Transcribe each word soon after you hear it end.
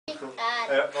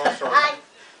Nice one.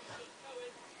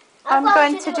 I'm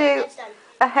going to do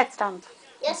a headstand.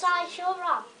 Yes, I sure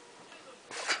am.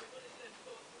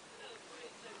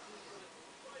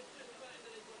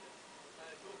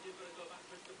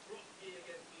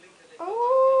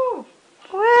 Oh!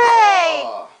 Way!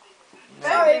 Oh.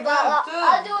 Sorry about that.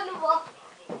 I'll do another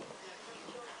one.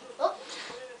 Oh.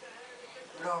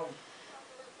 No.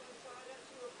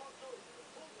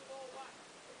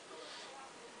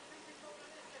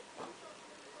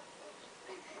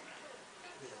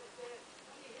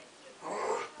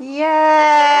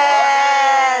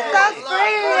 Yes! That's brilliant!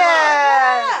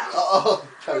 Uh-oh.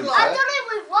 I've done it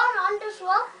with one hand as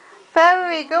well.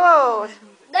 Very good.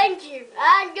 Thank you,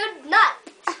 and good night.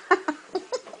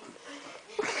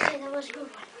 Okay, that was a good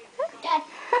one. Dad,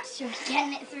 so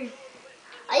getting it through.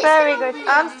 Are you Very still on good.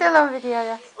 video? I'm still on video,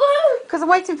 yes. Woo! Because I'm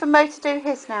waiting for Mo to do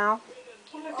his now.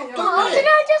 Oh, did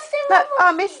I just do No, one?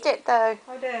 I missed it though.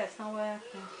 Oh dear, it's not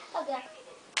working. Okay.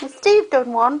 Has Steve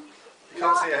done one? You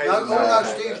can't see it. No, no,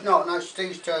 Steve's not. No,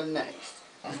 Steve's turn next.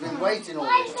 He's been waiting all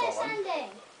Why this is it time. sending?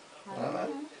 I don't know.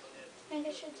 Maybe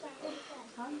I should send it.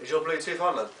 Is your Bluetooth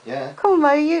on then? Yeah. Come on,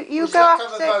 Mo, you We'll go have to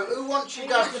have a after. vote. Who wants your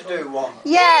dad to do one?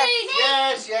 Yes.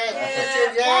 Yes, yes.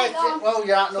 Yeah. Yes. Well,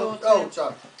 yeah, no. Oh,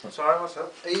 sorry. Sorry, what's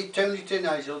up? Are you turning it in,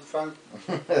 Hazel, the phone?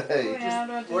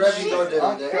 Yeah, Whatever you got to do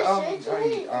with it.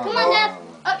 Come on, Dad.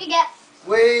 Up you get.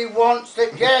 We want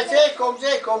to. Yes, here comes.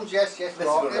 Yes, yes.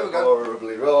 Right, here we go.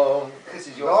 Horribly wrong. This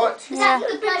is your Right. Yeah.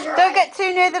 That's the pleasure. Don't get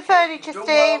too near the furniture, Done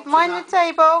Steve. well Mind the tonight.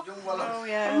 table. Done well. Oh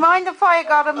yeah. Mind the fire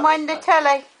guard and mind the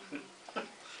telly.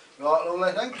 Right,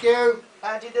 lovely. Thank you.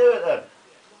 How'd you do it then?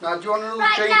 Now, do you want another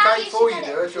Right, cream now cake you before should you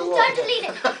get do it. it, or what? Don't delete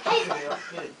it. Hey,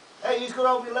 Hey, who's got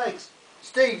over your legs?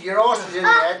 Steve, your arse is in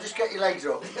there. Just get your legs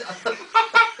up.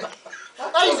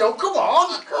 Hazel, come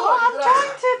on. I'm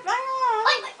trying to. Hang on.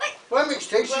 wait. Wait a minute,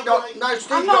 Steve. She's not. No, I'm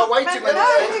Steve's not. got to wait a minute. No,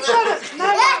 you've got to. No.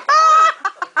 Yeah.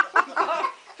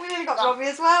 We nearly got Robbie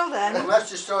as well then. Well, that's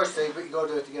just sorry, Steve, but you got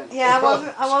to do it again. Yeah, I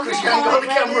wasn't. Because you haven't got the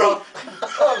quite camera on.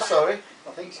 Oh, I'm sorry. I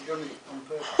think she's done it on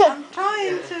purpose. I'm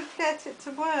trying to get it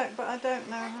to work, but I don't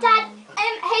know how. Dad,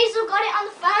 Hazel got it on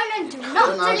the phone and do I not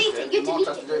don't know, delete Steve. it. You You might delete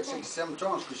have to do it 67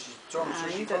 times because she's trying to No,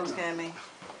 switch you your don't phone scare me.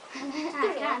 I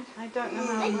can. I don't know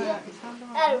how it works. How do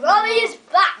I- And Robbie is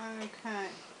back Okay.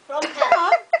 from Come hell.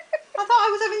 on. I thought I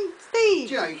was having Do Steve.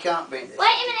 you know you can't beat this? Wait a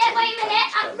minute.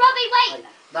 Robbie, wait.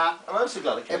 Now, I'm also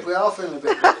glad I if came. we are feeling a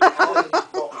bit good, I'll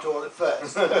just pop the toilet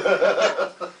first. Yeah,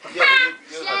 but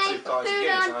you've had Shake 2 pints of food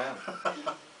Guinness, on. I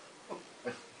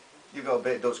am. You've got a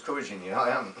bit of Dutch courage in you, I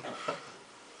haven't.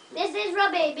 This is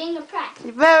Robbie being a prank.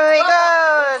 Very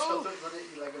good. Stop it, put it,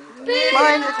 your leg on the table. Pooed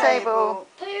Mind the on. table.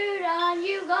 Pooed on.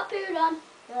 You got pooed on.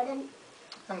 No, I didn't.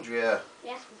 Andrea.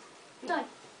 Yes. Done.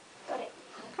 Got it.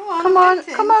 Come on. Come on,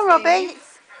 waiting, come on, Robbie.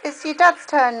 Steve. It's your dad's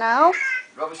turn now.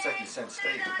 Robbie's taking the centre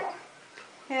stage.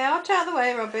 Yeah, I'll chat the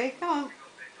way, Robbie. Come on.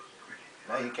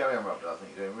 No, you carry on, Robbie. I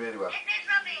think you're doing really well. This is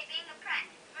Robbie being a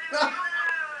prank.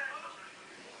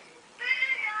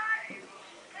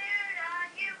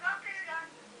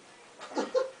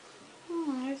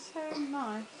 It's so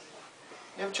nice.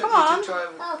 You haven't Come on. you try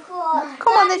and- Oh, cool.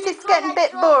 Come on, this is getting a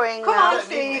bit boring Come now. on,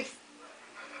 Steve.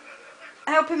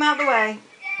 Help him out the way.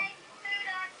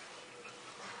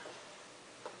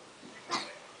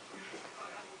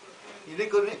 You did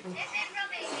good.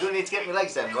 You do need to get my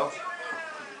legs then, Rob.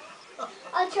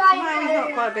 I'll try. Well, he's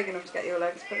not quite big enough to get your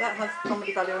legs, but that has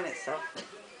comedy value in itself.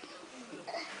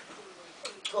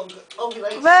 Go on, hold your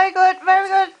legs. Very good, very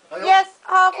good. Yes,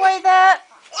 halfway there.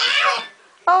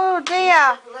 Oh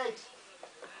dear. Your legs.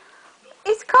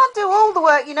 He can't do all the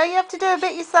work, you know. You have to do a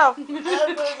bit yourself.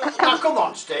 Now, come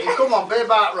on, Steve. Come on, be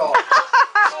about right.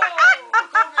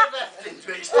 Come get left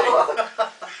into it, Steve.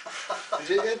 Did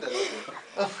you get that?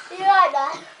 You like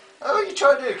that? Oh, you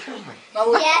trying to kill me?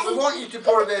 No, Yes. we want you to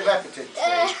put a bit of effort in,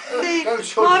 Steve. See, Don't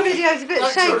shove my it. video's a bit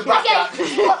Don't shove shaky. it back Okay, out.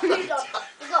 we've got pooed on.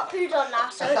 We've got pooed on now,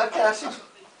 so. Okay, I see.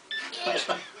 This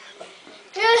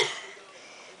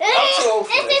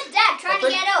awful. is Dad trying to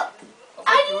get up. I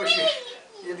think you wish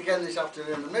you'd again this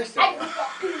afternoon and missed it. And we've got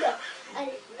pooed